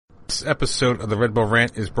This episode of the Red Bull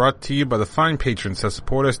Rant is brought to you by the fine patrons that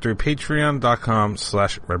support us through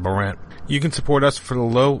patreon.com/Red Bull Rant. You can support us for the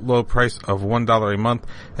low price of $1 a month,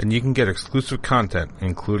 and you can get exclusive content,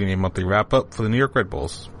 including a monthly wrap-up for the New York Red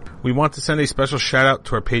Bulls. We want to send a special shout-out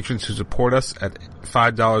to our patrons who support us at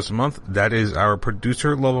 $5 a month. That is our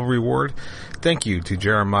producer-level reward. Thank you to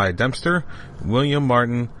Jeremiah Dempster, William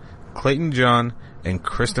Martin, Clayton John, and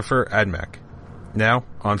Christopher Admack. Now,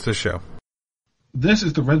 on to the show. This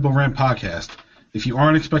is the Red Bull Rant podcast. If you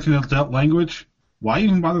aren't expecting adult language, why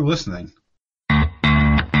even bother listening?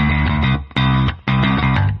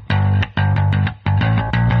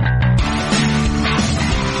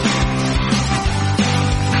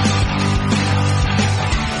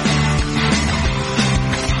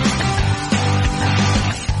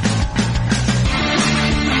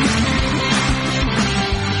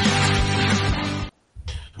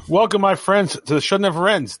 Welcome, my friends, to the show never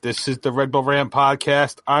ends. This is the Red Bull Rant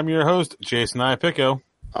podcast. I'm your host, Jason Iapicco.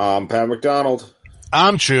 I'm Pat McDonald.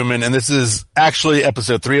 I'm Truman, and this is actually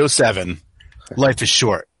episode 307. Life is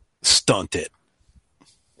short. Stunt it.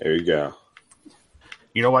 There you go.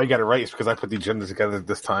 You know why you got it right? It's because I put the agenda together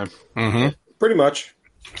this time. Mm-hmm. Pretty much.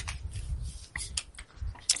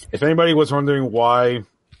 If anybody was wondering why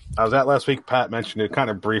I was at last week, Pat mentioned it kind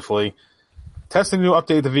of briefly. Testing a new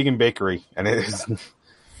update at the vegan bakery, and it is...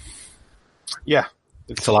 Yeah.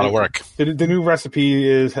 It's a lot of work. The new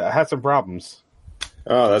recipe has some problems.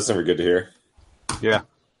 Oh, that's never good to hear. Yeah.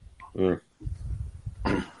 Mm.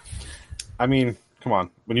 I mean, come on.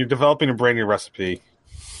 When you're developing a brand new recipe,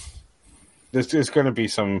 there's going to be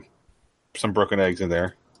some broken eggs in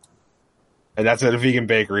there. And that's at a vegan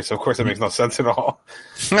bakery, so of course that makes no sense at all.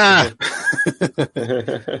 It's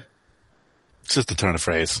just a turn of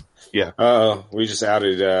phrase. Yeah. Oh, we just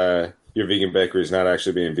outed your vegan bakery is not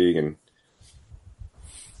actually being vegan.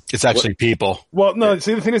 It's actually people. Well, no,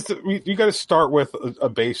 see, the thing is, you got to start with a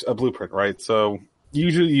blueprint, right? So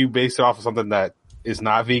usually you base it off of something that is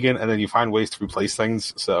not vegan, and then you find ways to replace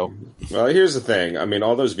things. So, well, here's the thing. I mean,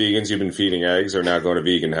 all those vegans you've been feeding eggs are now going to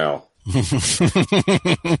vegan hell.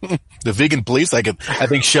 The vegan police, I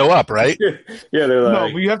think, show up, right? Yeah, they're like...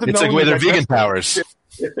 No, but you have to it's like with their vegan powers.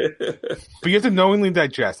 But you have to knowingly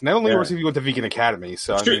digest. And that only works if you go to Vegan Academy.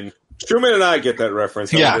 So, I mean... Truman and I get that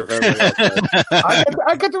reference. Yeah.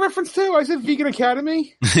 I got the reference too. I said Vegan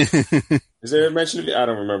Academy. Is there a mention of... I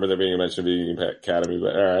don't remember there being a mention of Vegan Academy,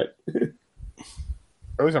 but all right.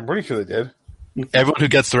 At least I'm pretty sure they did. Everyone who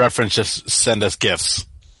gets the reference, just send us gifts.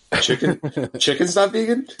 Chicken's not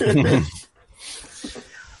vegan?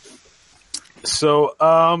 So,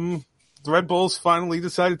 the Red Bulls finally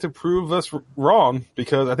decided to prove us wrong,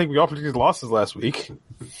 because I think we all predicted losses last week.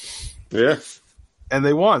 Yeah. And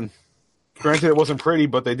they won. Granted, it wasn't pretty,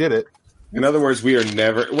 but they did it. In other words, we are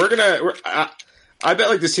never... I bet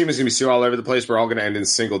like this team is going to be so all over the place, we're all going to end in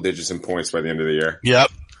single digits in points by the end of the year. Yep.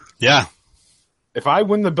 Yeah. If I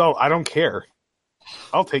win the belt, I don't care.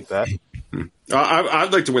 I'll take that.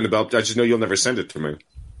 I'd like to win the belt. I just know you'll never send it to me.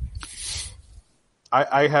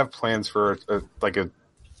 I have plans for a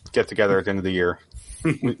get-together at the end of the year.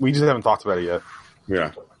 we just haven't talked about it yet.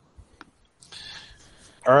 Yeah.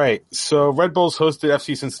 All right, so Red Bulls hosted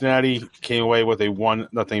FC Cincinnati, came away with a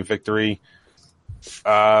 1-0 victory.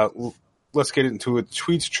 Let's get into it.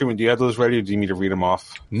 Tweets, Truman, do you have those ready, or do you need me to read them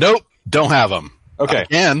off? Nope, don't have them. Okay. I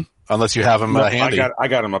can, unless you have them handy. I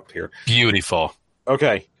got them up here. Beautiful.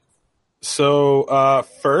 Okay, so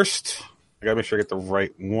first, I got to make sure I get the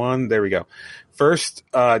right one. There we go. First,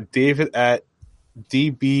 David at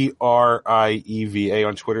DBRIEVA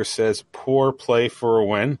on Twitter says, poor play for a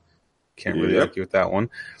win. Can't really argue with that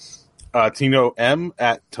one. Tino M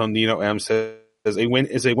at Tonino M says, a win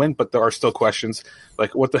is a win, but there are still questions.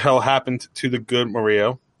 Like, what the hell happened to the good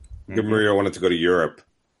Murillo? Good Murillo wanted to go to Europe.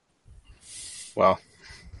 Well,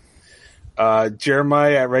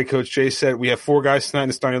 Jeremiah at Red Coach J said, we have 4 guys tonight in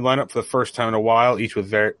the starting lineup for the first time in a while, each for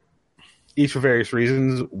various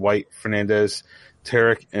reasons. White, Fernandez,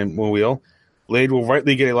 Tarek, and Mouil. Lade will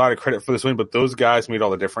rightly get a lot of credit for this win, but those guys made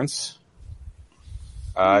all the difference.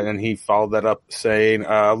 And he followed that up saying,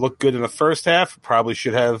 looked good in the first half, probably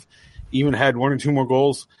should have even had 1 or 2 more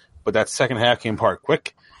goals, but that second half came apart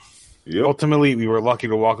quick. Yep. Ultimately, we were lucky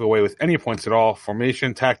to walk away with any points at all.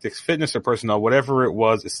 Formation, tactics, fitness, or personnel, whatever it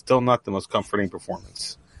was, it's still not the most comforting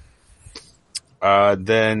performance.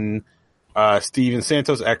 Then Steven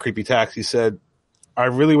Santos at Creepy Taxi said, I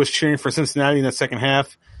really was cheering for Cincinnati in the second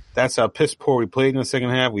half. That's how piss poor we played in the second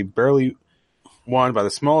half. We barely won by the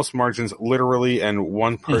smallest margins, literally, and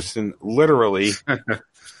one person literally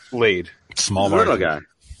laid. Small margin.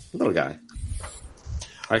 Little guy.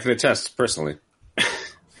 I can attest personally.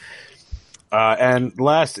 And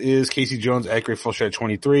last is Casey Jones at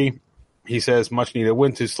Grateful23. He says, much needed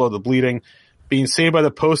win to slow the bleeding. Being saved by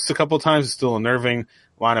the posts a couple of times is still unnerving.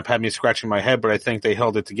 Lineup had me scratching my head, but I think they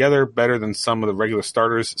held it together better than some of the regular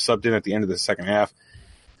starters subbed in at the end of the second half.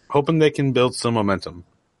 Hoping they can build some momentum.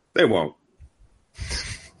 They won't.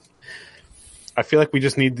 I feel like we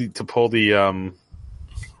just need to pull the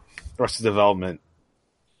Arrested Development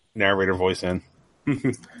narrator voice in.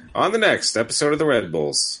 On the next episode of the Red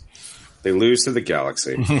Bulls, they lose to the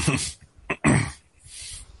Galaxy.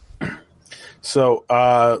 So,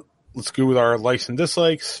 let's go with our likes and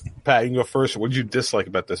dislikes. Pat, you can go first. What did you dislike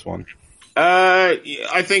about this one?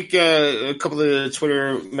 I think a couple of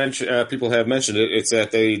Twitter people have mentioned it. It's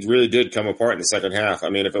that they really did come apart in the second half. I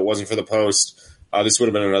mean, if it wasn't for the post, this would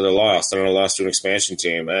have been another loss to an expansion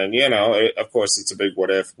team. And, of course, it's a big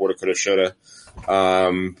what if, woulda, coulda, shoulda.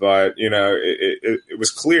 But, it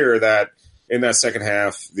was clear that in that second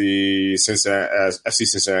half, the FC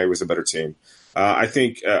Cincinnati was the better team. I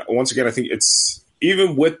think, once again, I think it's,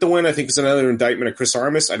 even with the win, I think it's another indictment of Chris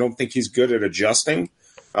Armas. I don't think he's good at adjusting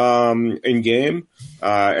in game.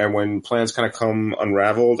 And when plans kind of come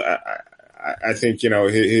unraveled, I think,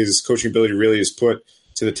 his coaching ability really is put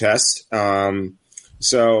to the test.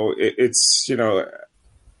 So it's,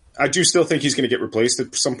 I do still think he's going to get replaced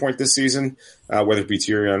at some point this season, whether it be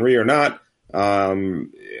Thierry Henry or not.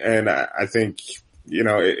 And I think,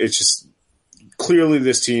 it's just clearly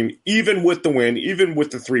this team, even with the win, even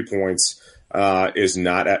with the 3 points, is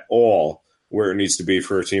not at all where it needs to be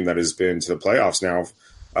for a team that has been to the playoffs now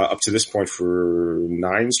up to this point for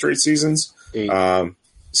 9 straight seasons.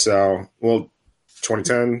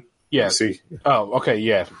 2010. Yeah. See. Oh, okay.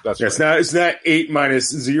 Yeah, that's right. It's not 8 minus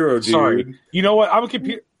 0, dude. Sorry. You know what? I'm a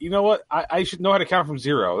computer. You know what? I should know how to count from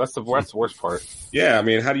 0. That's the worst part. Yeah, I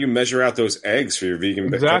mean, how do you measure out those eggs for your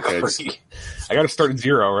vegan exactly. eggs? I got to start at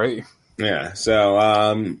 0, right? Yeah. So,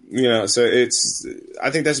 so it's. I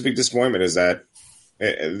think that's a big disappointment is that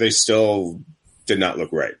they still did not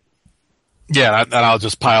look right. Yeah, and I'll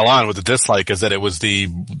just pile on with the dislike is that it was the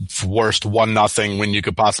worst 1-0 win you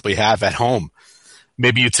could possibly have at home.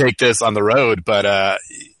 Maybe you take this on the road, but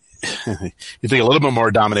you think a little bit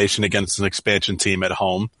more domination against an expansion team at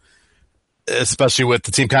home, especially with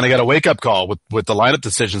the team kind of got a wake-up call with the lineup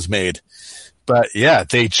decisions made. But, yeah,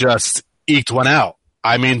 they just eked one out.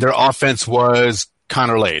 I mean, their offense was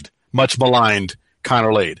Connor Lade, much maligned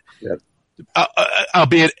Connor Lade. Yep.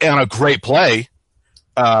 Albeit on a great play,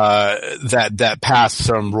 that pass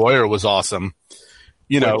from Royer was awesome.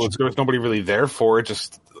 There was nobody really there for it.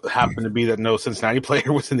 Just happened to be that no Cincinnati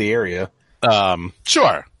player was in the area.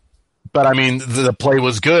 Sure. But I mean, the play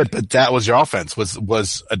was good, but that was your offense was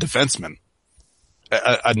a defenseman,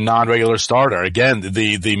 a non-regular starter. Again,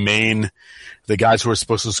 the guys who were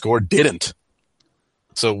supposed to score didn't.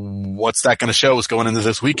 So what's that going to show us going into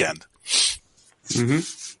this weekend? Mm-hmm.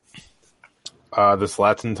 This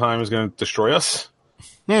Latin time is going to destroy us.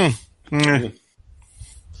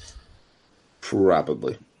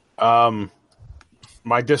 Probably.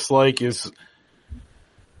 My dislike is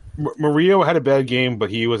Murillo had a bad game, but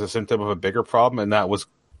he was a symptom of a bigger problem, and that was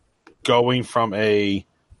going from a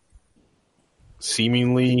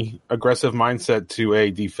seemingly aggressive mindset to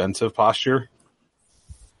a defensive posture.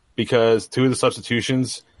 Because 2 of the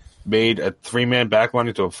substitutions made a 3-man backline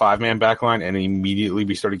into a 5-man backline, and immediately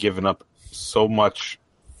we started giving up so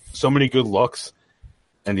many good looks,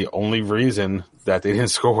 and the only reason that they didn't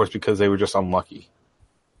score was because they were just unlucky.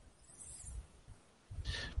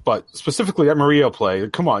 But specifically that Murillo play,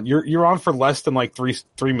 come on, you're on for less than like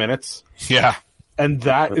three minutes. Yeah. And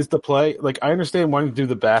that is the play. Like, I understand wanting to do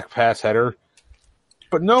the back pass header,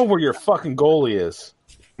 but know where your fucking goalie is.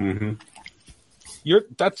 Mm-hmm.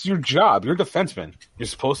 That's your job. You're a defenseman. You're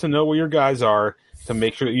supposed to know where your guys are to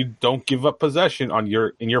make sure that you don't give up possession in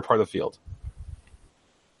your part of the field.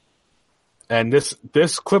 And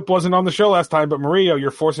this clip wasn't on the show last time, but Murillo,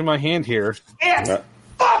 you're forcing my hand here. It's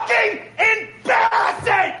fucking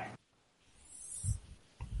embarrassing!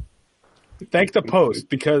 Thank the post,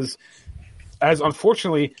 because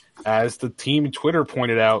unfortunately, as the team Twitter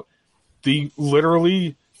pointed out, the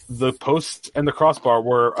post and the crossbar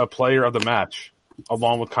were a player of the match,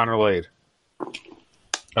 along with Connor Lade.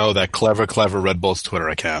 Oh, that clever Red Bulls Twitter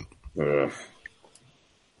account.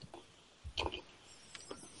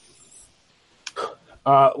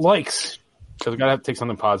 Likes, because we gotta have to take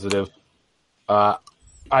something positive. I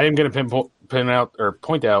am going to point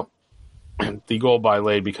out the goal by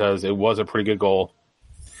Lade because it was a pretty good goal,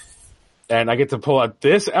 and I get to pull out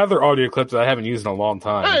this other audio clip that I haven't used in a long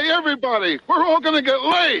time. Hey, everybody, we're all going to get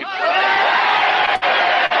laid.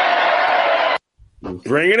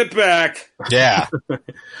 Bringing it back. Yeah.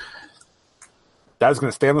 That is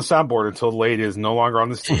going to stay on the soundboard until Lade is no longer on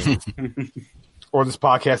this team. Or this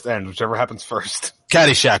podcast ends, whichever happens first.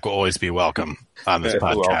 Caddyshack will always be welcome on this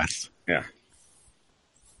podcast. Yeah.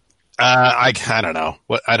 I don't know.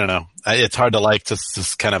 I don't know. It's hard to like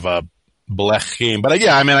just kind of a blech game. But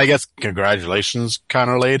yeah, I mean, I guess congratulations,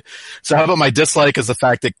 Connor Lade. So how about my dislike is the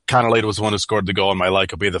fact that Connor Lade was the one who scored the goal, and my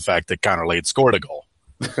like will be the fact that Connor Lade scored a goal.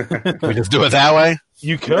 Can we just do it that way?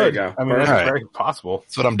 You could. You I mean, that's very possible.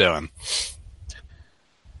 That's what I'm doing.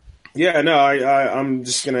 Yeah, no, I'm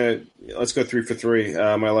just gonna let's go 3 for 3.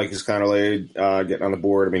 My like is Connor Lade getting on the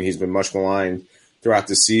board. I mean, he's been much maligned throughout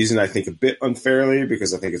the season. I think a bit unfairly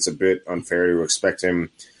because I think it's a bit unfair to expect him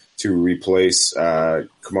to replace Kamar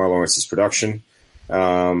Lawrence's production.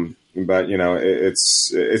 But you know,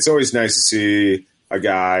 it's always nice to see a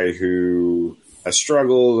guy who has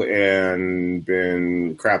struggled and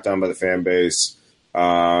been crapped on by the fan base,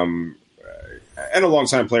 and a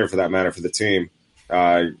longtime player for that matter for the team.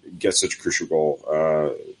 Gets such a crucial goal.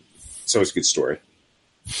 So it's a good story.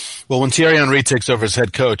 Well, when Thierry Henry takes over as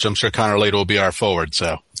head coach, I'm sure Connor Lade will be our forward,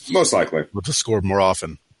 so. Most likely. We'll just score more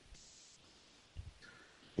often.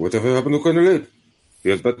 Whatever happened to Connor Lade? He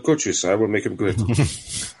has bad coaches. I will make him good.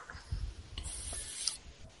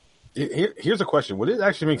 Here's a question. Would it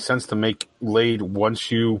actually make sense to make Lade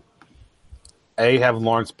once you, A, have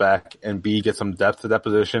Lawrence back, and B, get some depth to that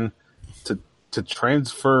position, to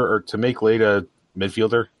transfer or to make Lade a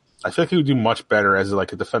midfielder? I feel like he would do much better as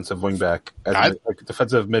like a defensive wingback, like a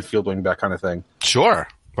defensive midfield wingback kind of thing. Sure,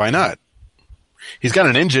 why not? He's got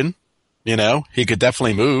an engine, you know. He could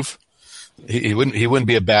definitely move. He wouldn't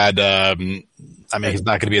be a bad. I mean, he's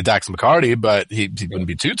not going to be a Dax McCarty, but he wouldn't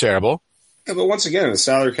be too terrible. Yeah, but once again, in the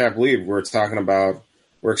salary cap league, we're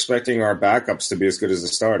expecting our backups to be as good as the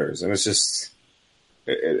starters, and it's just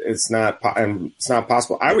it's not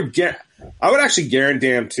possible. I would actually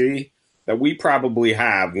guarantee that we probably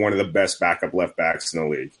have one of the best backup left backs in the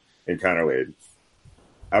league in Connor Lade.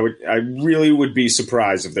 I really would be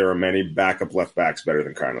surprised if there are many backup left backs better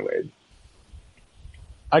than Connor Lade.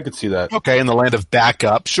 I could see that. Okay, in the land of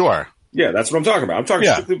backup, sure. Yeah, that's what I'm talking about. I'm talking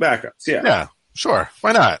strictly backups. Yeah, sure.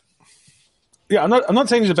 Why not? Yeah, I'm not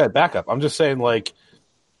saying he's a bad backup. I'm just saying, like,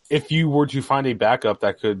 if you were to find a backup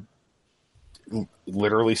that could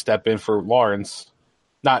literally step in for Lawrence,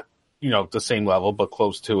 not, the same level, but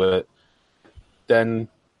close to it, then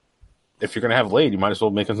if you're going to have Lade, you might as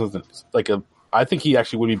well make him something like I think he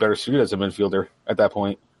actually would be better suited as a midfielder at that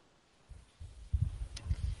point.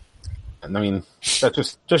 And I mean,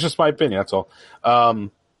 that's just my opinion. That's all.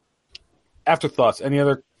 Afterthoughts. Any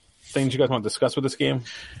other things you guys want to discuss with this game?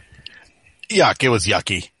 Yuck! It was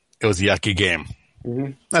yucky. It was a yucky game.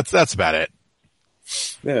 Mm-hmm. That's about it.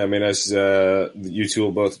 Yeah, I mean, as you two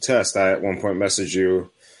will both attest, I at one point messaged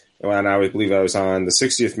you, and I believe I was on the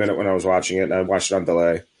 60th minute when I was watching it, and I watched it on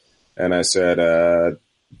delay, and I said,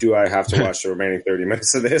 "Do I have to watch the remaining 30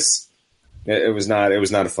 minutes of this?" It was not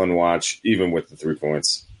a fun watch, even with the 3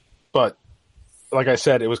 points. But like I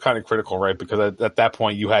said, it was kind of critical, right? Because at that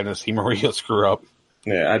point, you had to see Maria screw up.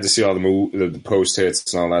 Yeah, I had to see all the post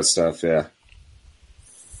hits and all that stuff. Yeah.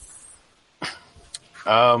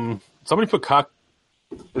 Somebody put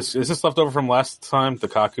Is this left over from last time? The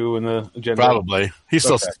Kaku in the agenda? Probably. He's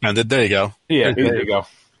still suspended. There you go. Yeah, there you go.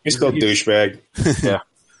 He's still douchebag. Yeah.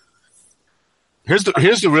 Here's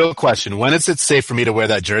the real question. When is it safe for me to wear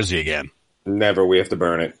that jersey again? Never. We have to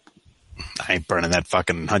burn it. I ain't burning that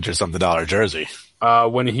fucking $100-something jersey.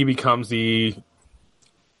 When he becomes the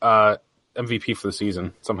MVP for the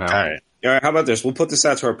season, somehow. All right. How about this? We'll put this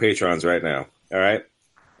out to our patrons right now. All right.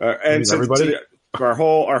 And everybody? To our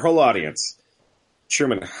whole audience.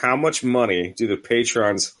 Truman, how much money do the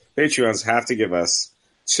patrons have to give us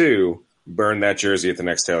to burn that jersey at the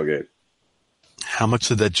next tailgate? How much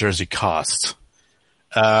did that jersey cost?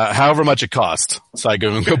 However much it cost, so I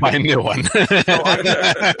go buy a new one.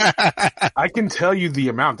 I can tell you the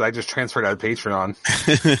amount that I just transferred out of Patreon.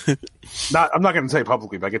 I'm not going to tell you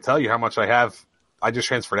publicly, but I can tell you how much I just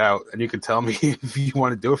transferred out, and you can tell me if you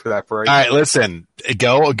want to do it for that price. All right, listen.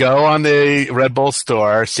 Go on the Red Bull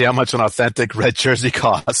store, see how much an authentic red jersey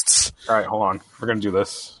costs. All right, hold on. We're going to do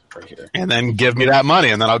this right here. And then give me that money,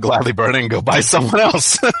 and then I'll gladly burn it and go buy someone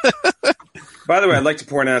else. By the way, I'd like to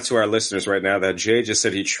point out to our listeners right now that Jay just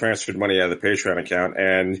said he transferred money out of the Patreon account,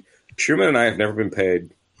 and Truman and I have never been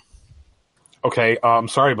paid. Okay, I'm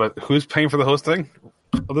sorry, but who's paying for the hosting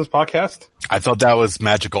of this podcast? I thought that was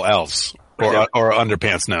Magical Elves or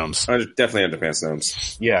Underpants Gnomes. Definitely Underpants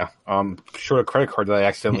Gnomes. Yeah, sure. A credit card that I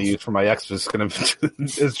accidentally used for my ex is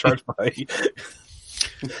charged by.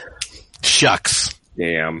 Shucks.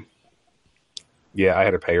 Damn. Yeah, I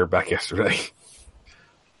had to pay her back yesterday.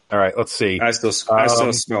 All right, let's see. I still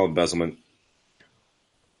smell embezzlement.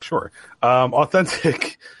 Sure.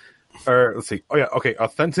 Authentic, or let's see. Oh yeah, okay.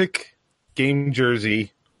 Authentic game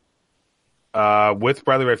jersey with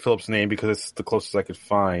Bradley Wright Phillips' name because it's the closest I could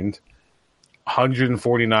find.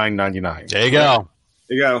 $149.99. There you go.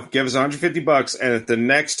 There you go. Give us $150, and at the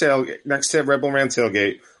next Red Bull Ran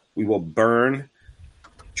tailgate, we will burn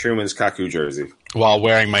Truman's Kaku jersey while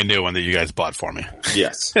wearing my new one that you guys bought for me.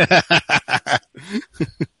 Yes.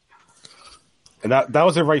 And that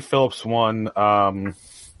was a Wright Phillips one.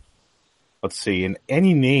 Let's see. In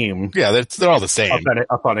any name. Yeah, they're all the same.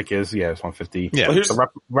 Authentic is, it's 150. Yeah. Well, the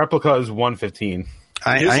replica is 115.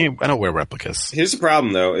 I don't wear replicas. Here's the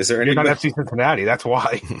problem, though. Is there You're anybody? not FC Cincinnati. That's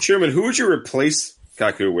why. Truman, who would you replace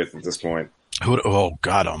Kaku with at this point? Oh,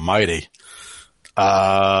 God almighty.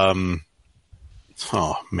 Oh,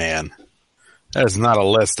 man. There's not a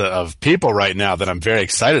list of people right now that I'm very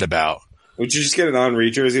excited about. Would you just get an Henry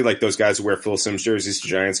jersey like those guys who wear Phil Simms jerseys to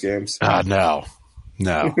Giants games? No.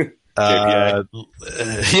 JPA?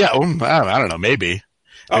 I don't know, maybe.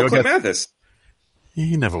 Oh, Clint Mathis.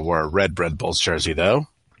 He never wore a Red Bulls jersey, though.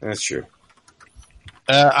 That's true.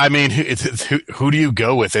 I mean, who do you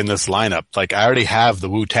go with in this lineup? Like, I already have the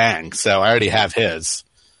Wu-Tang, so I already have his.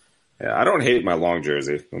 Yeah, I don't hate my long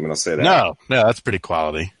jersey. I mean, I'll say that. No, that's pretty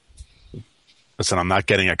quality. Listen, I'm not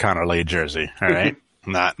getting a Connor Lade jersey, all right?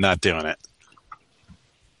 Not doing it.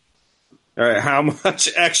 All right, how much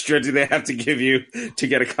extra do they have to give you to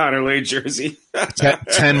get a Connor Lade jersey?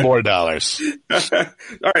 $10 more. All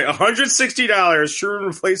right, $160. Truman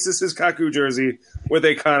replaces his Kaku jersey with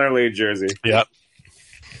a Connor Lade jersey. Yep.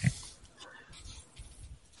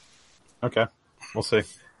 Okay, we'll see.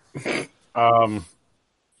 All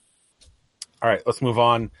right, let's move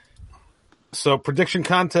on. So, prediction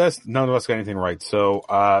contest, none of us got anything right. So,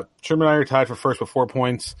 Truman and I are tied for first with 4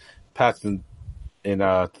 points. Pat's in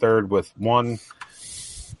third with 1.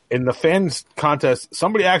 In the fans contest,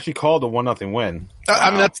 somebody actually called a 1-0 win.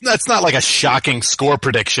 I mean, that's not like a shocking score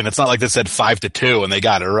prediction. It's not like they said 5-2 and they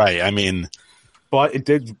got it right. I mean, but it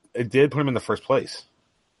did put him in the first place.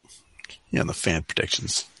 Yeah, in the fan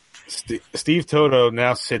predictions. Steve Toto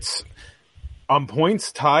now sits on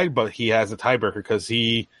points tied, but he has a tiebreaker because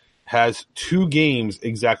he has 2 games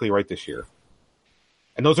exactly right this year.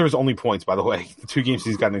 And those are his only points, by the way. The 2 games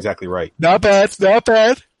he's gotten exactly right. Not bad.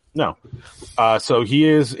 No. So he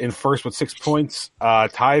is in first with 6 points.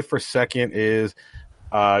 Tied for second is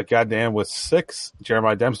Goddamn with 6.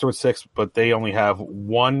 Jeremiah Dempster with 6, but they only have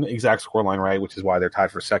 1 exact scoreline right, which is why they're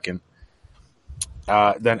tied for second.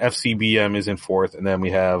 Then FCBM is in fourth, and then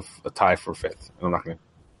we have a tie for fifth. And I'm not going to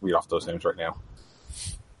read off those names right now.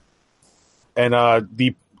 And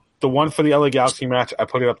the one for the LA Galaxy match, I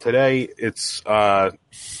put it up today. It's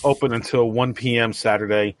open until 1 p.m.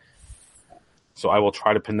 Saturday. So I will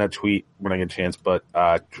try to pin that tweet when I get a chance. But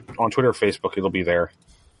on Twitter or Facebook, it'll be there.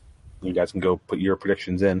 You guys can go put your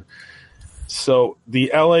predictions in. So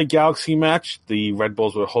the LA Galaxy match, the Red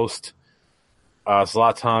Bulls will host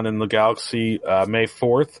Zlatan and the Galaxy May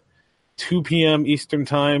 4th, 2 p.m. Eastern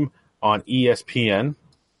Time on ESPN.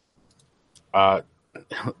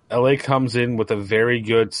 LA comes in with a very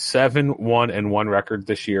good 7-1-1 record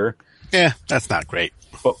this year. Yeah, that's not great.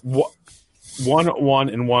 But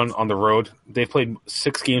 1-1-1 on the road. They've played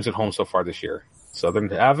 6 games at home so far this year. So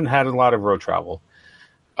they haven't had a lot of road travel.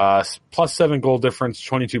 Plus 7 goal difference,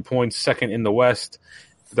 22 points, second in the West.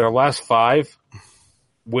 Their last 5,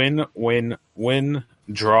 win,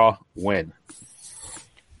 draw, win.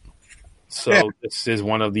 So This is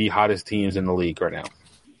one of the hottest teams in the league right now.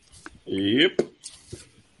 Yep.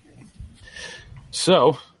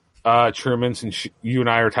 So, Truman, since you and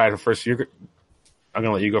I are tied for first, I'm going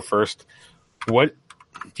to let you go first. What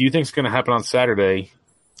do you think is going to happen on Saturday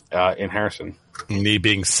in Harrison? Me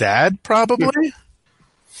being sad, probably?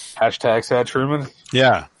 Hashtag sad Truman?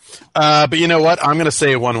 Yeah. But you know what? I'm going to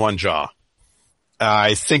say a 1-1 draw. I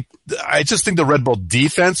just think the Red Bull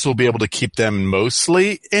defense will be able to keep them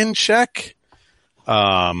mostly in check.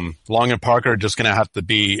 Long and Parker are just going to have to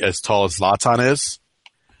be as tall as Zlatan is.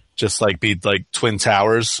 Just be like twin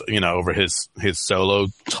towers, over his solo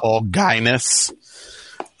tall guyness.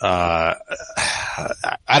 I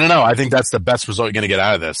don't know. I think that's the best result you're going to get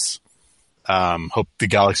out of this. Hope the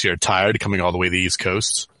Galaxy are tired coming all the way to the East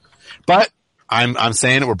Coast. But I'm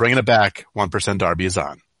saying it. We're bringing it back. 1% Derby is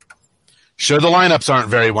on. Sure, the lineups aren't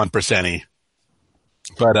very 1%-y,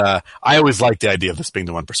 but I always like the idea of this being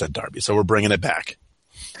the 1% Derby, so we're bringing it back.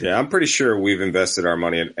 Yeah, I'm pretty sure we've invested our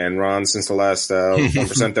money in Enron since the last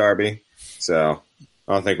 1% Derby, so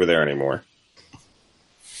I don't think we're there anymore.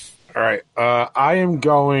 All right. I am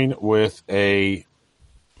going with a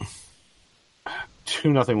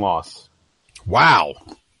 2-0 loss. Wow.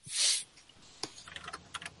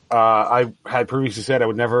 I had previously said I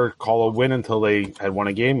would never call a win until they had won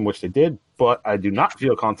a game, which they did, but I do not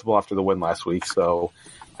feel comfortable after the win last week, so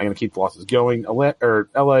I'm going to keep the losses going.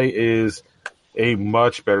 LA is a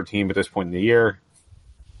much better team at this point in the year.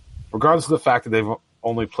 Regardless of the fact that they've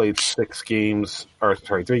only played 3 games on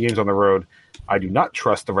the road, I do not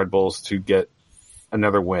trust the Red Bulls to get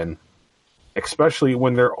another win, especially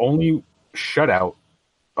when their only shutout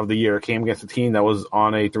of the year came against a team that was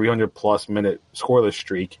on a 300-plus minute scoreless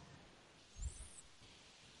streak.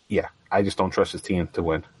 Yeah, I just don't trust this team to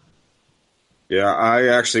win. Yeah,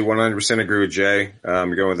 I actually 100% agree with Jay.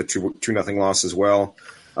 Going with a 2-0 loss as well.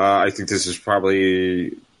 I think this is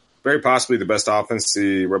probably very possibly the best offense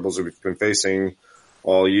the Red Bulls have been facing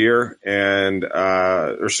all year,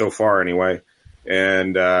 or so far anyway.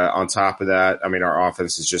 And on top of that, I mean, our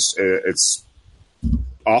offense is just it's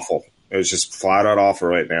awful. It's just flat out awful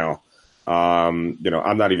right now. I'm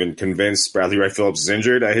not even convinced Bradley Wright Phillips is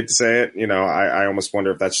injured. I hate to say it. I almost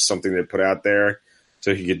wonder if that's just something they put out there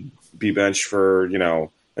so he could be benched for,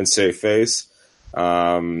 and save face.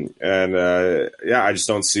 I just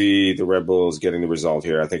don't see the Red Bulls getting the result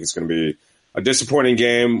here. I think it's going to be a disappointing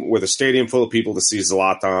game with a stadium full of people to see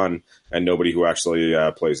Zlatan and nobody who actually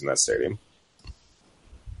plays in that stadium.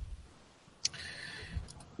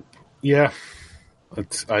 Yeah,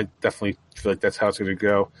 I definitely feel like that's how it's going to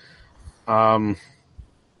go.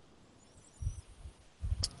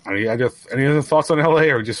 Any other thoughts on LA,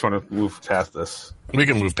 or just want to move past this? We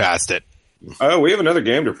can move past it. Oh, we have another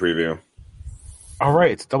game to preview. All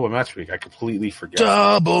right, it's double match week. I completely forgot.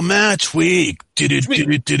 Double match week.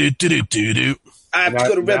 Do-do-do-do-do-do-do-do. I have to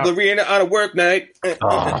go to Red Bull Arena on a work night.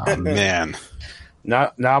 Oh, man.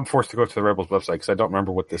 Now I'm forced to go to the Rebels website because I don't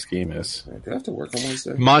remember what this game is. Do I have to work on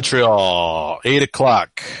Wednesday? Montreal, 8:00.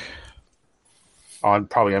 On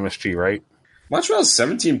probably MSG, right? Montreal's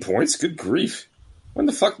 17 points? Good grief. When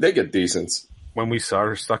the fuck they get decent? When we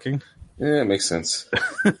started sucking? Yeah, it makes sense.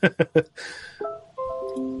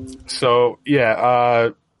 So,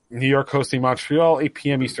 New York hosting Montreal, 8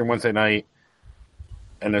 p.m. Eastern Wednesday night.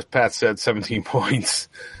 And as Pat said, 17 points.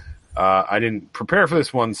 I didn't prepare for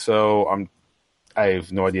this one, so I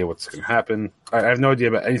have no idea what's going to happen. I have no idea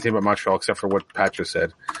about anything about Montreal except for what Pat just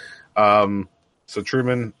said. So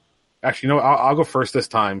Truman, actually, I'll go first this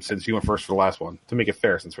time since you went first for the last one to make it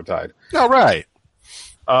fair since we're tied. All right.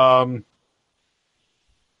 I'm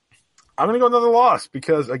going to go another loss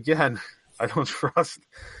because, again, I don't trust.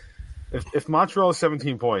 If Montreal is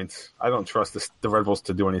 17 points, I don't trust the Red Bulls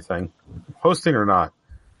to do anything, hosting or not.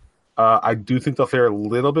 I do think they'll fare a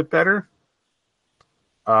little bit better.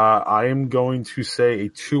 I am going to say a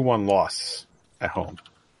 2-1 loss at home.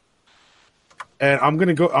 And I'm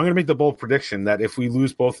going to make the bold prediction that if we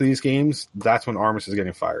lose both of these games, that's when Armas is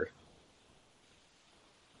getting fired.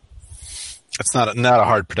 That's not a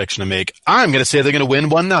hard prediction to make. I'm going to say they're going to win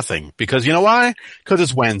 1-0 because you know why? Because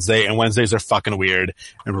it's Wednesday and Wednesdays are fucking weird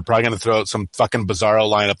and we're probably going to throw out some fucking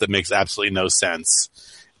bizarro lineup that makes absolutely no sense.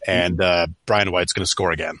 And Brian White's going to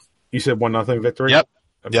score again. You said 1-0 victory? Yep.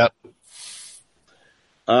 Okay. Yep.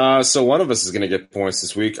 So one of us is going to get points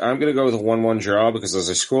this week. I'm going to go with a 1-1 draw because as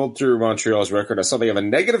I scrolled through Montreal's record, I saw they have a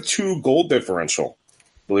 -2 goal differential,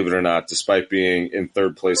 believe it or not, despite being in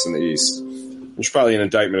third place in the East. Which is probably an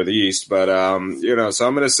indictment of the East, but, so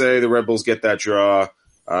I'm going to say the Red Bulls get that draw,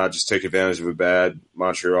 just take advantage of a bad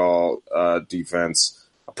Montreal defense.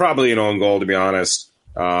 Probably an own goal, to be honest.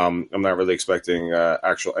 I'm not really expecting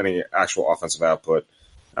any actual offensive output.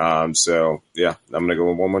 I'm going to go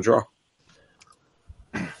with 1-1 draw.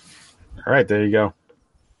 All right, there you go.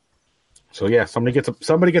 So yeah, somebody gets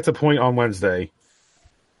a point on Wednesday.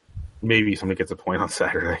 Maybe somebody gets a point on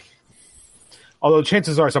Saturday. Although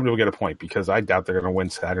chances are somebody will get a point because I doubt they're going to win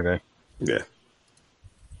Saturday. Yeah.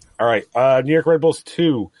 All right, New York Red Bulls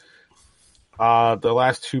 2. The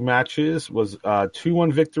last 2 matches was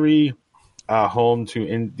 2-1 victory home to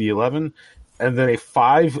Indy 11, and then a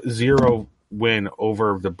 5-0 win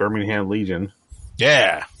over the Birmingham Legion.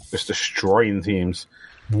 Yeah. Just destroying teams.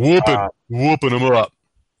 Whooping them up.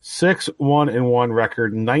 6-1-1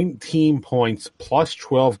 record, 19 points, plus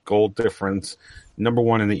 12 goal difference, number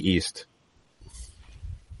 1 in the East.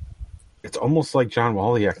 It's almost like John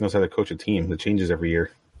Waliak knows how to coach a team that changes every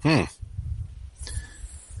year.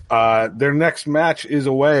 Their next match is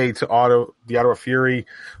away to the Ottawa Fury,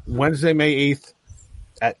 Wednesday, May 8th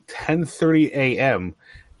at 10:30 a.m.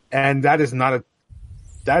 And that is not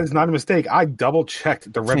a mistake. I double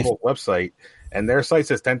checked the Red Bull website, and their site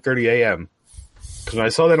says 10:30 a.m. Because when I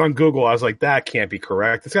saw that on Google, I was like, that can't be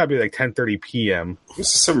correct. It's got to be like 10:30 p.m.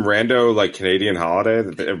 This is some rando Canadian holiday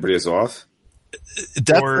that everybody is off.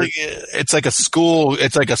 It's like a school.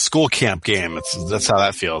 It's like a school camp game. That's how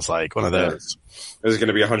that feels like. One of those. Is it going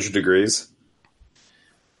to be 100 degrees?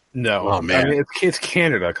 No, Oh, man. I mean, it's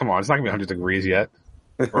Canada. Come on, it's not gonna be 100 degrees yet,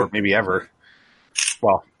 or maybe ever.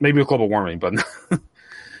 Well, maybe with global warming, but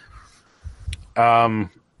all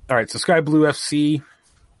right. So Sky Blue FC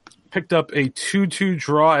picked up a 2-2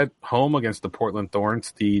 draw at home against the Portland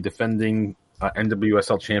Thorns, the defending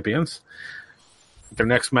NWSL champions. Their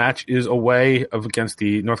next match is away against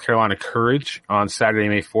the North Carolina Courage on Saturday,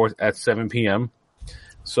 May 4th at 7 p.m.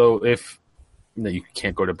 So if you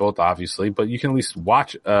can't go to both, obviously, but you can at least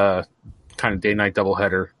watch a kind of day-night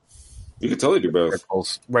doubleheader. You could totally do both.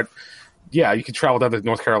 Yeah, you could travel down to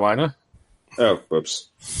North Carolina. Oh, whoops.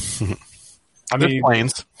 I mean,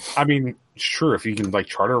 planes. I mean, sure, if you can like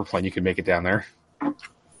charter a plane, you can make it down there.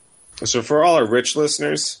 So for all our rich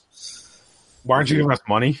listeners, Why aren't you giving us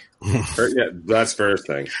money? yeah, that's first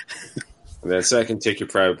thing. And then second, take your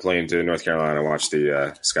private plane to North Carolina and watch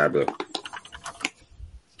the Sky Blue.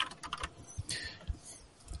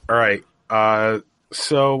 All right.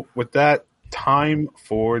 So with that, time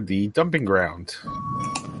for the dumping ground.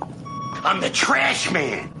 I'm the trash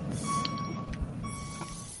man.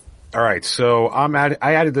 All right. So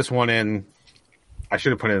I added this one in. I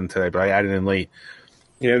should have put it in today, but I added it in late.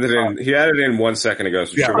 He added in 1 second ago.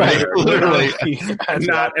 So Literally.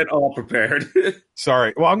 Not at all prepared.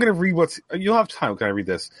 Sorry. Well, I'm going to read you'll have time. Can I read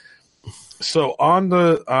this? So on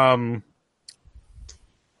the,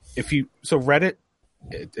 Reddit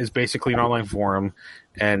is basically an online forum,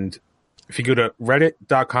 and if you go to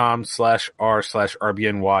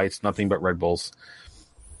reddit.com/r/RBNY, it's nothing but Red Bulls.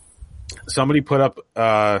 Somebody put up,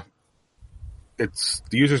 the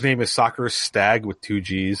user's name is Soccer Stag with 2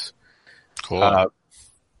 G's. Cool.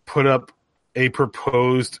 Put up a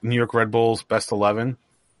proposed New York Red Bulls best 11. I'm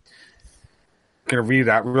going to read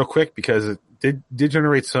that real quick because it did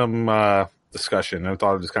generate some discussion. I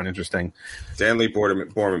thought it was kind of interesting. Stanley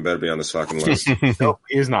Borman better be on this fucking list. Nope,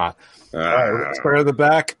 he is not. Square of the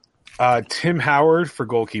back, Tim Howard for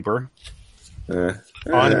goalkeeper. On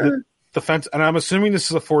the defense, and I'm assuming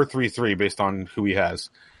this is a 4-3-3 based on who he has.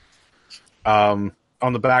 On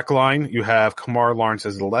the back line, you have Kamar Lawrence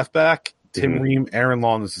as the left back, Tim Ream, Aaron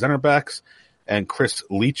Long as the center backs, and Chris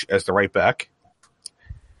Leach as the right back.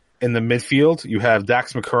 In the midfield, you have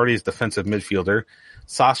Dax McCarty as defensive midfielder,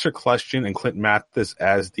 Sasha Kleshchin and Clint Mathis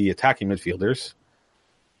as the attacking midfielders.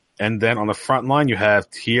 And then on the front line, you have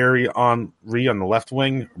Thierry Henry on the left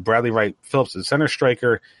wing, Bradley Wright Phillips as center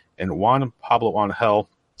striker, and Juan Pablo Angel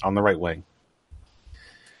on the right wing.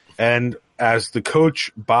 And as the coach,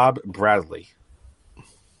 Bob Bradley.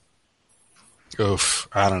 Oof,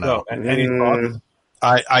 I don't know. So, any thoughts?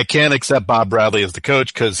 I can't accept Bob Bradley as the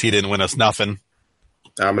coach because he didn't win us nothing.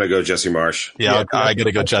 I'm going to go Jesse Marsh. Yeah, I got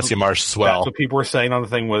to go Jesse Marsh as well. That's what people were saying on the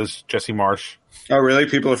thing was Jesse Marsh. Oh, really?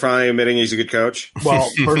 People are finally admitting he's a good coach? Well,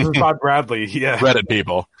 versus Bob Bradley, yeah. Reddit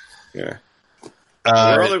people. Yeah.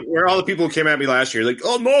 Where are all the people who came at me last year? Like,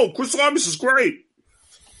 oh, no, Chris Lamas is great.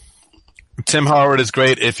 Tim Howard is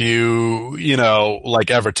great if you like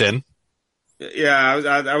Everton.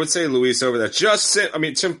 Yeah, I would say Luis over that.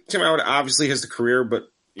 Tim Howard obviously has the career, but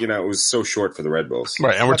it was so short for the Red Bulls.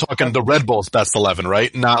 Right, and we're talking the Red Bulls best 11,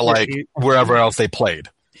 right? Not like wherever else they played.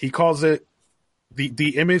 He calls it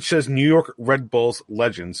the image says New York Red Bulls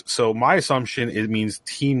legends. So my assumption it means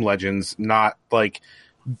team legends, not like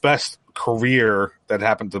best career that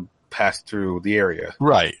happened to pass through the area.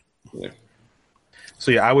 Right. Yeah.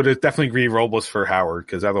 So yeah, I would definitely agree Robles for Howard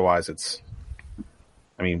because otherwise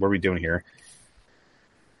what are we doing here?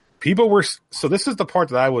 So this is the part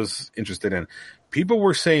that I was interested in. People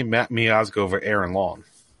were saying Matt Miazga over Aaron Long.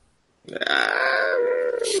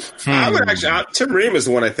 I would actually. Tim Ream is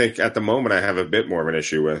the one I think at the moment I have a bit more of an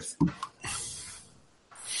issue with.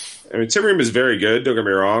 I mean, Tim Ream is very good. Don't get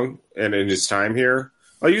me wrong. And in his time here,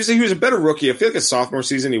 he was a better rookie. I feel like his sophomore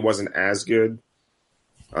season he wasn't as good.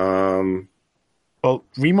 Well,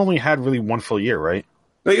 Ream only had really one full year, right?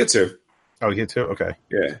 No, you get 2. Oh, he had 2. Okay.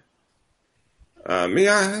 Yeah.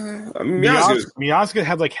 Miazga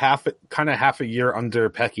had like half a year under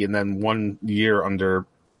Pecky and then 1 year under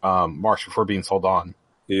Marsh before being sold on.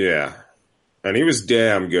 Yeah, and he was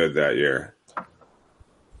damn good that year.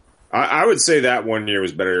 I would say that 1 year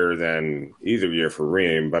was better than either year for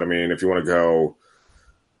Ream, but I mean, if you want to go,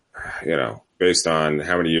 based on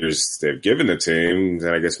how many years they've given the team,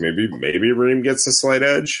 then I guess maybe Ream gets a slight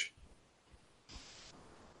edge.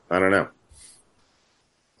 I don't know.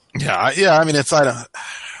 Yeah. I mean, I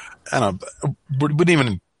don't. We didn't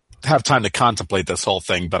even have time to contemplate this whole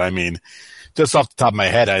thing, but I mean, just off the top of my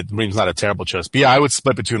head, Ream's not a terrible choice. But yeah, I would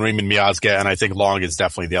split between Ream and Miazga, and I think Long is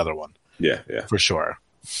definitely the other one. Yeah. for sure.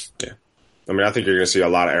 Yeah. I mean, I think you're going to see a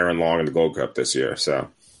lot of Aaron Long in the Gold Cup this year. So,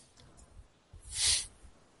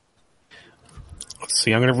 Let's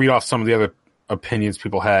see. I'm going to read off some of the other opinions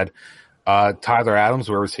people had. Tyler Adams,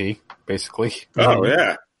 where was he? Basically. oh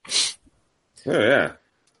yeah. That's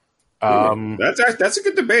a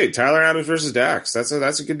good debate. Tyler Adams versus Dax.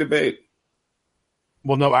 That's a good debate.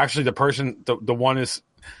 Well, no, actually, the one is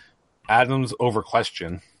Adams over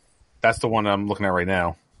Question. That's the one I'm looking at right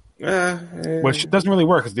now. Which doesn't really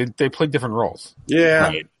work because they play different roles. Yeah.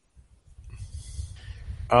 Right.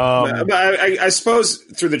 But I suppose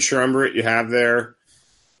through the triumvirate you have there,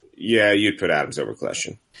 yeah, you'd put Adams over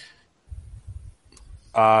Question.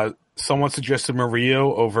 Someone suggested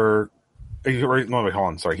Murillo over. No, wait, hold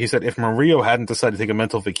on. Sorry. He said if Murillo hadn't decided to take a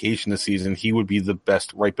mental vacation this season, he would be the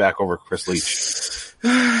best right back over Chris Leach.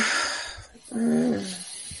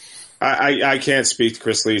 I can't speak to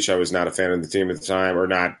Chris Leach. I was not a fan of the team at the time, or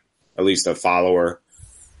not at least a follower.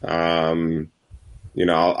 I'll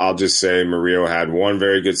just say Murillo had one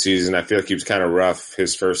very good season. I feel like he was kind of rough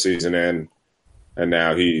his first season in, and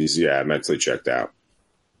now he's mentally checked out.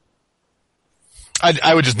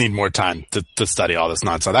 I would just need more time to study all this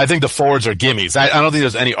nonsense. I think the forwards are gimmies. I don't think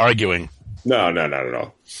there's any arguing. No, not at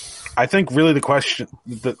all. I think really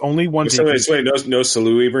the only one. No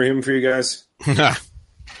Salou Ibrahim for you guys.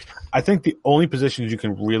 I think the only positions you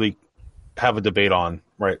can really have a debate on,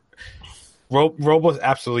 right? Robles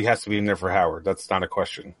absolutely has to be in there for Howard. That's not a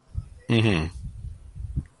question. Mm-hmm.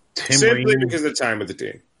 Simply because of the time with the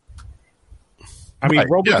team. I mean, Right,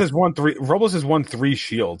 Robles yeah. has won three. Robles has won 3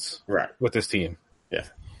 Shields with this team. Yeah.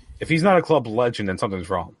 If he's not a club legend, then something's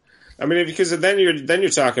wrong. I mean, because then you're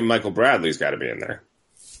talking Michael Bradley's got to be in there.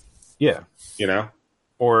 Yeah. You know?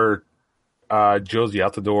 Or Josie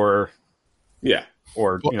out the door. Yeah.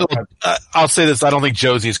 Or I'll say this: I don't think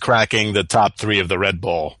Josie's cracking the top 3 of the Red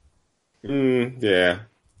Bull. Yeah.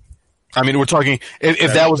 I mean, we're talking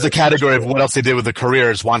if that was the category of what else they did with the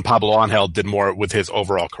careers. Juan Pablo Angel did more with his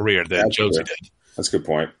overall career than Josie did. That's a good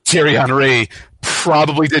point. Thierry Henry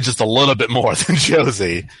probably did just a little bit more than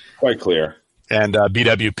Josie. Quite clear. And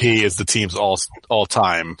BWP is the team's all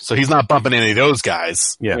time, so he's not bumping any of those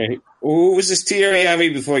guys. Yeah. Who was this Thierry Henry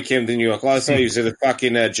before he came to New York? Well, I thought he was in the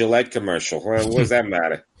fucking Gillette commercial. What does that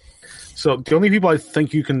matter? So the only people I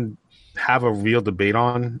think you can have a real debate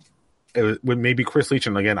on would maybe Chris Leach.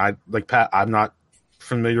 And again, Pat, I'm not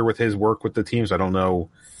familiar with his work with the teams. I don't know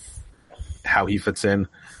how he fits in.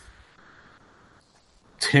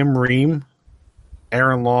 Tim Ream,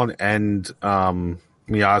 Aaron Lawn, and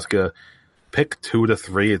Miazga, pick 2 to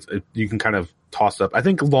 3. You can kind of toss up. I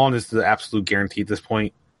think Lawn is the absolute guarantee at this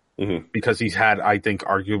point because he's had, I think,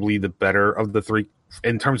 arguably the better of the 3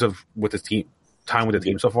 in terms of with his team time with the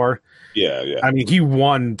team so far. Yeah. I mean, he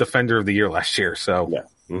won Defender of the Year last year, so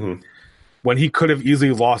when he could have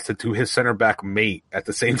easily lost it to his center back mate at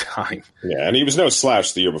the same time. Yeah, and he was no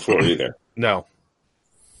slouch the year before either. No.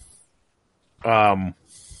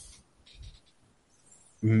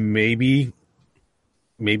 Maybe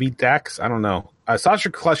Dax. I don't know.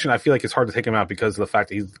 Sasha Kleshin, I feel like it's hard to take him out because of the fact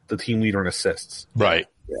that he's the team leader in assists. Right.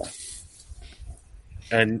 Yeah.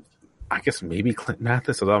 And I guess maybe Clint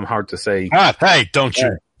Mathis, although I'm hard to say. Hey, don't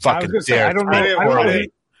you fucking dare. I don't know.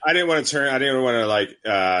 I didn't want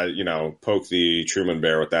to poke the Truman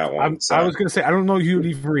Bear with that one. I was going to say, I don't know who you'd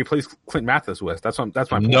even replace Clint Mathis with. That's my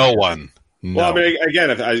point. No one. No. Well, I mean,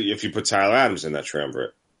 again, if you put Tyler Adams in that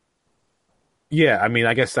triumvirate. Yeah, I mean,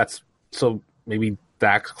 I guess that's so maybe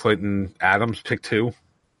Dax, Clinton, Adams, pick 2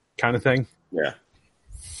 kind of thing. Yeah.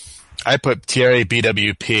 I put Thierry,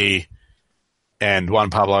 BWP, and Juan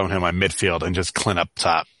Pablo in my midfield and just Clint up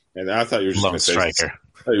top. And I thought you were just going to say striker.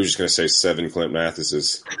 I thought you were just going to say 7 Clint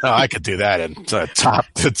Mathises. Oh, I could do that and top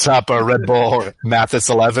Red Bull Mathis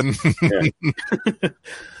 11.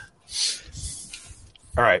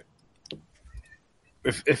 All right.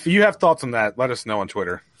 If you have thoughts on that, let us know on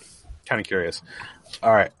Twitter. Kind of curious.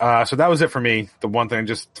 All right. So that was it for me. The one thing I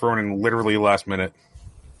just thrown in literally last minute.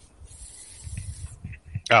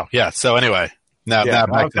 Oh, yeah. So anyway, now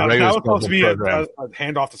back to the regular now it's supposed to be a program.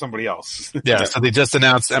 handoff to somebody else. Yeah. So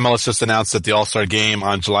MLS just announced that the All-Star game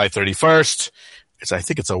on July 31st. I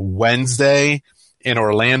think it's a Wednesday in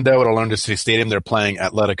Orlando at Orlando City Stadium. They're playing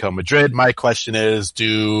Atletico Madrid. My question is,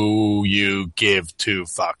 do you give 2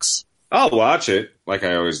 fucks? I'll watch it like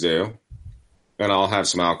I always do. And I'll have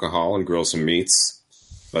some alcohol and grill some meats.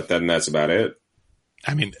 But then that's about it.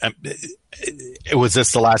 I mean, was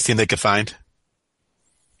this the last team they could find?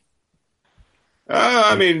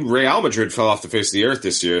 I mean, Real Madrid fell off the face of the earth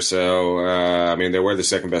this year. So, they were the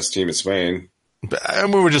second best team in Spain.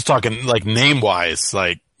 We were just talking like name-wise.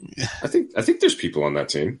 Like, I think there's people on that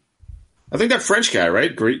team. I think that French guy,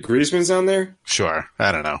 right? Griezmann's on there. Sure.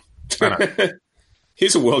 I don't know.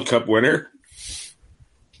 He's a World Cup winner.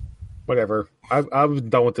 Whatever. I've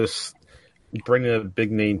done with this bringing a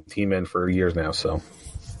big name team in for years now, so.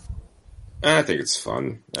 I think it's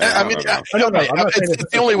fun. I mean, it's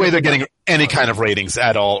the only way they're getting any kind of ratings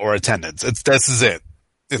at all or attendance. This is it.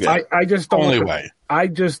 It's I just don't only way.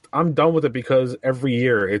 I'm done with it because every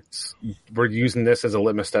year we're using this as a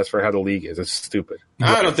litmus test for how the league is. It's stupid.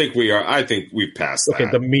 I don't think we are. I think we've passed that. Okay,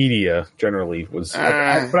 the media generally was.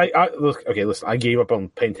 Listen, I gave up on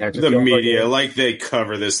paying attention. The media, like they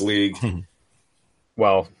cover this league.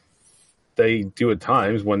 Well, they do at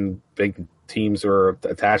times when big teams are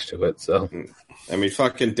attached to it. So, I mean,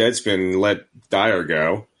 fucking Deadspin let Dyer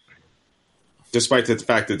go, despite the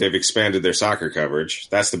fact that they've expanded their soccer coverage.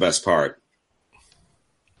 That's the best part.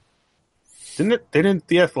 Didn't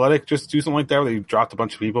the Athletic just do something like that where they dropped a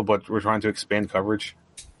bunch of people, but we're trying to expand coverage?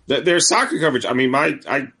 Their soccer coverage. I mean,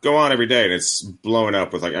 I go on every day and it's blowing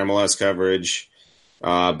up with like MLS coverage.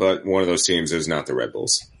 But one of those teams is not the Red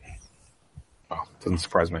Bulls. Oh, doesn't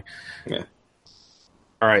surprise me. Yeah.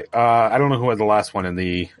 All right. I don't know who had the last one in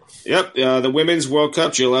the. Yep. The Women's World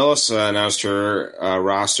Cup. Jill Ellis announced her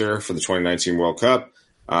roster for the 2019 World Cup.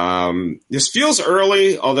 This feels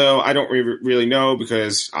early, although I don't really know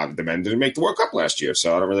because the men didn't make the World Cup last year,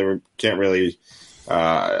 so I can't really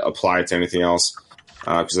apply it to anything else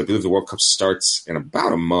because I believe the World Cup starts in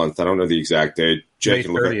about a month. I don't know the exact date. May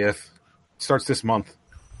 30th. Starts this month.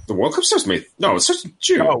 The World Cup starts May. No, it starts in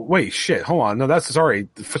June. Oh wait, shit! Hold on. No, sorry.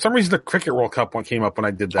 For some reason, the Cricket World Cup one came up when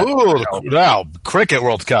I did that. Oh, wow! Cricket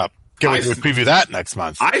World Cup. Can't wait to preview that next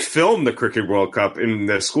month. I filmed the Cricket World Cup in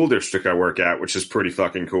the school district I work at, which is pretty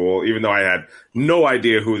fucking cool, even though I had no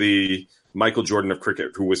idea who the Michael Jordan of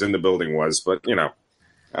cricket who was in the building was. But, you know.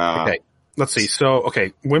 Okay, let's see. So,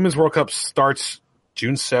 Women's World Cup starts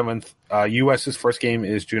June 7th. U.S.'s first game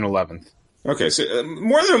is June 11th. Okay, so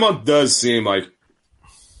more than a month does seem like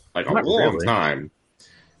a long time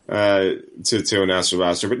to announce the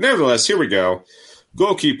roster. But nevertheless, here we go.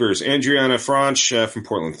 Goalkeepers, Adriana Franch from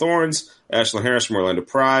Portland Thorns, Ashlyn Harris from Orlando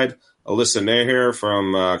Pride, Alyssa Naher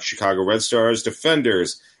from Chicago Red Stars.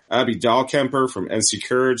 Defenders, Abby Dahlkemper from NC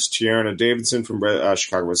Courage, Tiarna Davidson from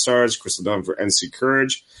Chicago Red Stars, Crystal Dunn for NC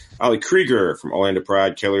Courage, Ali Krieger from Orlando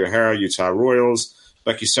Pride, Kelly O'Hara, Utah Royals,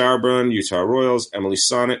 Becky Sauerbrunn, Utah Royals, Emily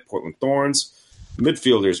Sonnet, Portland Thorns.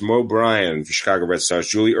 Midfielders, Mo Bryan for Chicago Red Stars,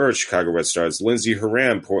 Julie Ertz, Chicago Red Stars, Lindsay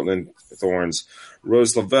Horan, Portland Thorns,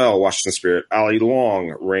 Rose Lavelle, Washington Spirit, Ali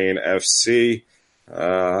Long, Reign FC.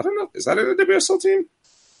 I don't know. Is that a WSL team?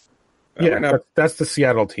 Yeah, that's the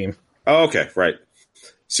Seattle team. Oh, okay, right.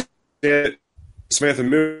 Samantha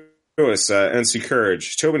Lewis, NC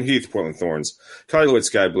Courage, Tobin Heath, Portland Thorns, Kylie Lloyd,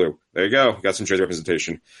 Sky Blue. There you go. Got some jersey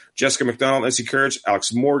representation. Jessica McDonald, NC Courage,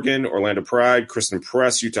 Alex Morgan, Orlando Pride, Kristen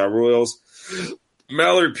Press, Utah Royals,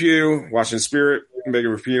 Mallory Pugh, Washington Spirit,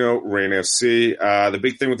 Megan Rapinoe, Reign FC. The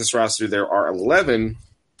big thing with this roster, there are 11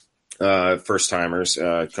 first-timers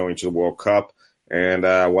going to the World Cup. And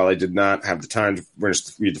while I did not have the time to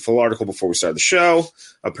read the full article before we started the show,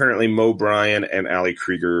 apparently Mo Bryan and Ali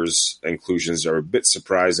Krieger's inclusions are a bit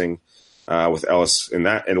surprising with Ellis, and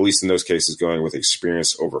at least in those cases, going with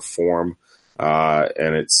experience over form.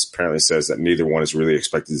 And it apparently says that neither one is really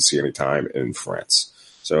expected to see any time in France.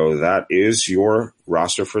 So that is your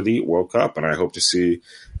roster for the World Cup, and I hope to see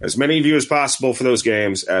as many of you as possible for those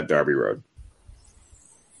games at Derby Road.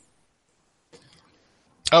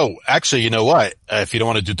 Oh, actually, you know what? If you don't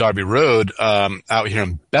want to do Derby Road, out here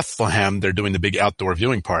in Bethlehem, they're doing the big outdoor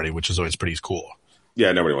viewing party, which is always pretty cool.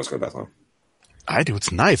 Yeah, nobody wants to go to Bethlehem. I do.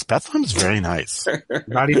 It's nice. Bethlehem's very nice.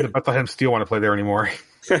 Not even the Bethlehem Steel want to play there anymore.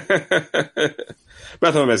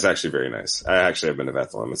 Bethlehem is actually very nice. I actually have been to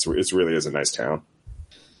Bethlehem. It really is a nice town.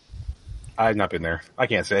 I've not been there. I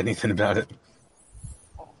can't say anything about it.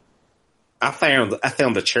 I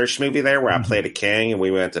filmed a church movie there where I played a king, and we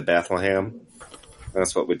went to Bethlehem.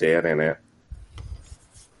 That's what we did in it.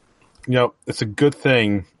 You know, it's a good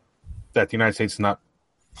thing that the United States is not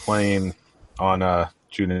playing on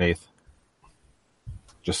June 8th.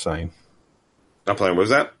 Just saying. Not playing. What was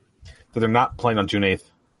that? That they're not playing on June 8th.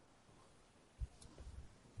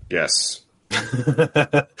 Yes.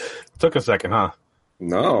 Took a second, huh?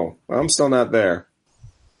 No, I'm still not there.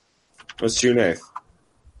 It's June 8th.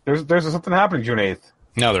 There's something happening June 8th.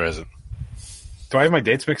 No, there isn't. Do I have my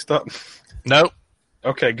dates mixed up? Nope.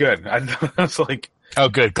 Okay, good. I was like... Oh,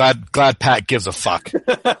 good. Glad Pat gives a fuck.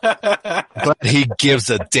 Glad he gives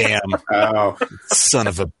a damn. Oh. Son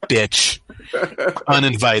of a bitch.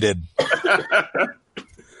 Uninvited.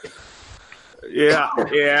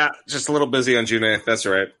 Yeah. Just a little busy on June 8th. That's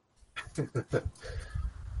right.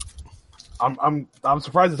 I'm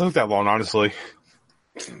surprised it took that long, honestly.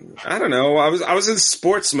 I don't know. I was in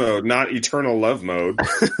sports mode, not eternal love mode.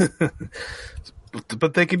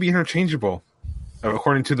 But they can be interchangeable,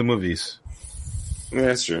 according to the movies. Yeah,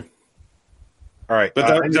 that's true. All right.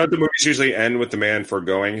 But don't the movies usually end with the man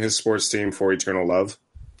foregoing his sports team for eternal love?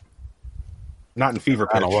 Not in Fever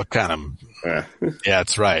Pitch. I don't know what kind of. Yeah,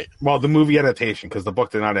 that's right. Well, the movie adaptation, because the book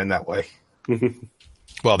did not end that way.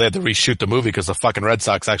 Well, they had to reshoot the movie because the fucking Red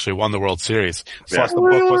Sox actually won the World Series. Plus,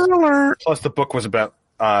 the book was about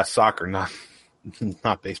soccer, not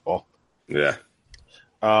baseball. Yeah.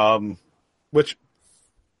 Which,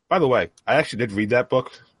 by the way, I actually did read that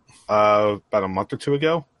book about a month or two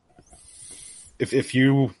ago. If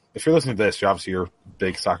you're listening to this, obviously you're a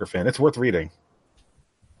big soccer fan. It's worth reading.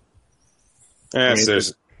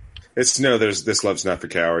 Yes, this love's not for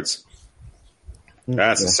cowards.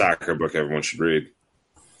 That's a soccer book everyone should read.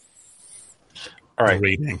 All right,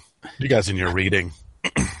 reading. You guys in your reading?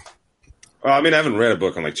 Well, I mean, I haven't read a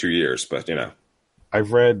book in like 2 years, but you know,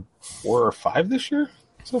 I've read 4 or 5 this year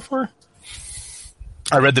so far.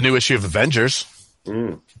 I read the new issue of Avengers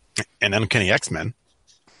and Uncanny X-Men.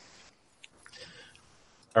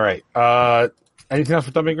 All right. Anything else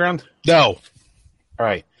for Dumping Ground? No. All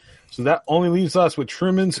right. So that only leaves us with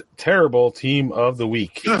Truman's terrible team of the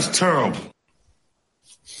week. That's terrible.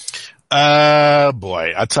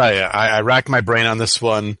 Boy, I'll tell you, I racked my brain on this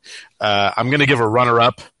one. I'm going to give a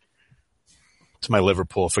runner-up to my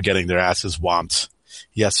Liverpool for getting their asses whomped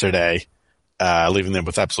yesterday, leaving them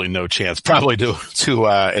with absolutely no chance, probably to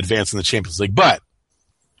advance in the Champions League. But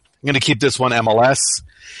I'm going to keep this one MLS.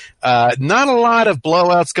 Not a lot of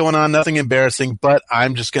blowouts going on, nothing embarrassing, but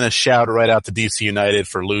I'm just going to shout right out to DC United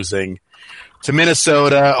for losing to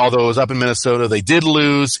Minnesota. Although it was up in Minnesota, they did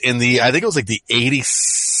lose in I think it was like the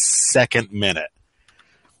 82nd minute.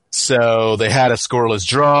 So they had a scoreless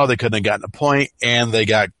draw. They couldn't have gotten a point, and they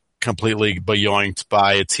got completely yoinked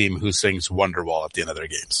by a team who sings Wonderwall at the end of their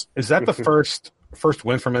games. Is that the first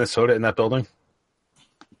win for Minnesota in that building?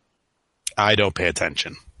 I don't pay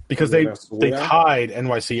attention. Because they tied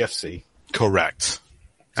NYCFC. Correct. So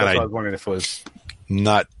and I was wondering if it was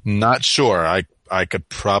not sure. I could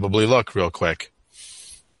probably look real quick,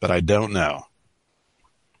 but I don't know.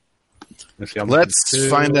 Let's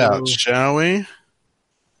find out, shall we?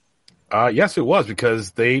 Yes, it was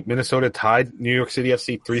because Minnesota tied New York City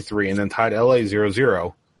FC 3-3 and then tied LA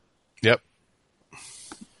 0-0. Yep.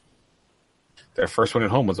 Their first one at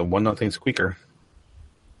home was a 1-0 squeaker.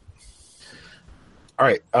 All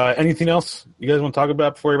right. Anything else you guys want to talk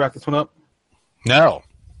about before we wrap this one up? No.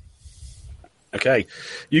 Okay.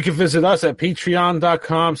 You can visit us at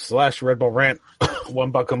patreon.com/RedBullRant.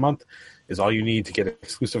 $1 a month is all you need to get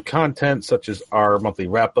exclusive content, such as our monthly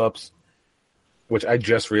wrap-ups, which I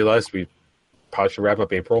just realized we probably should wrap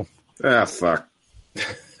up April. Ah, fuck.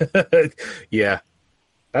 Yeah.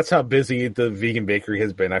 That's how busy the vegan bakery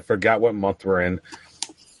has been. I forgot what month we're in.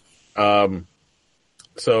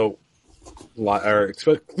 So our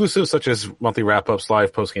exclusives such as monthly wrap-ups,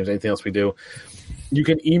 live post games, anything else we do. You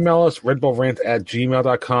can email us,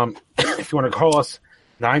 redbullrant@gmail.com. If you want to call us,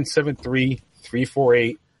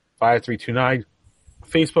 973-348-5329.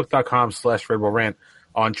 Facebook.com/redbullrant.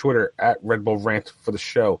 On Twitter, @redbullrant for the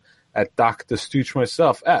show. At Doc the Stooch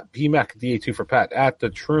myself, at PMAC, DA2 for Pat, at The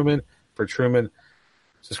Truman for Truman.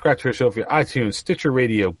 Subscribe to our show via iTunes, Stitcher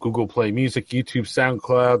Radio, Google Play Music, YouTube,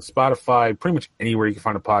 SoundCloud, Spotify, pretty much anywhere you can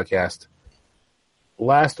find a podcast.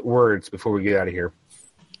 Last words before we get out of here.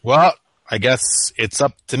 Well, I guess it's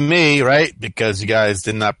up to me, right? Because you guys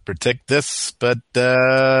did not predict this, but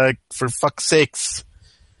for fuck's sakes,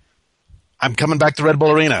 I'm coming back to Red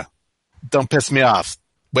Bull Arena. Don't piss me off.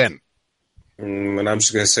 Win. And I'm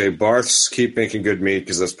just going to say, Barth's keep making good meat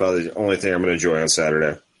because that's probably the only thing I'm going to enjoy on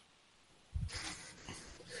Saturday.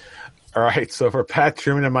 All right, so for Pat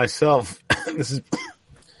Truman and myself,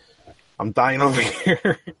 I'm dying over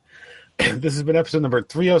here. This has been episode number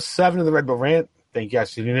 307 of the Red Bull Rant. Thank you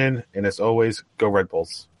guys for tuning in, and as always, go Red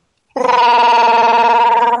Bulls.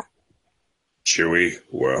 Chewie,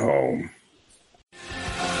 we're home.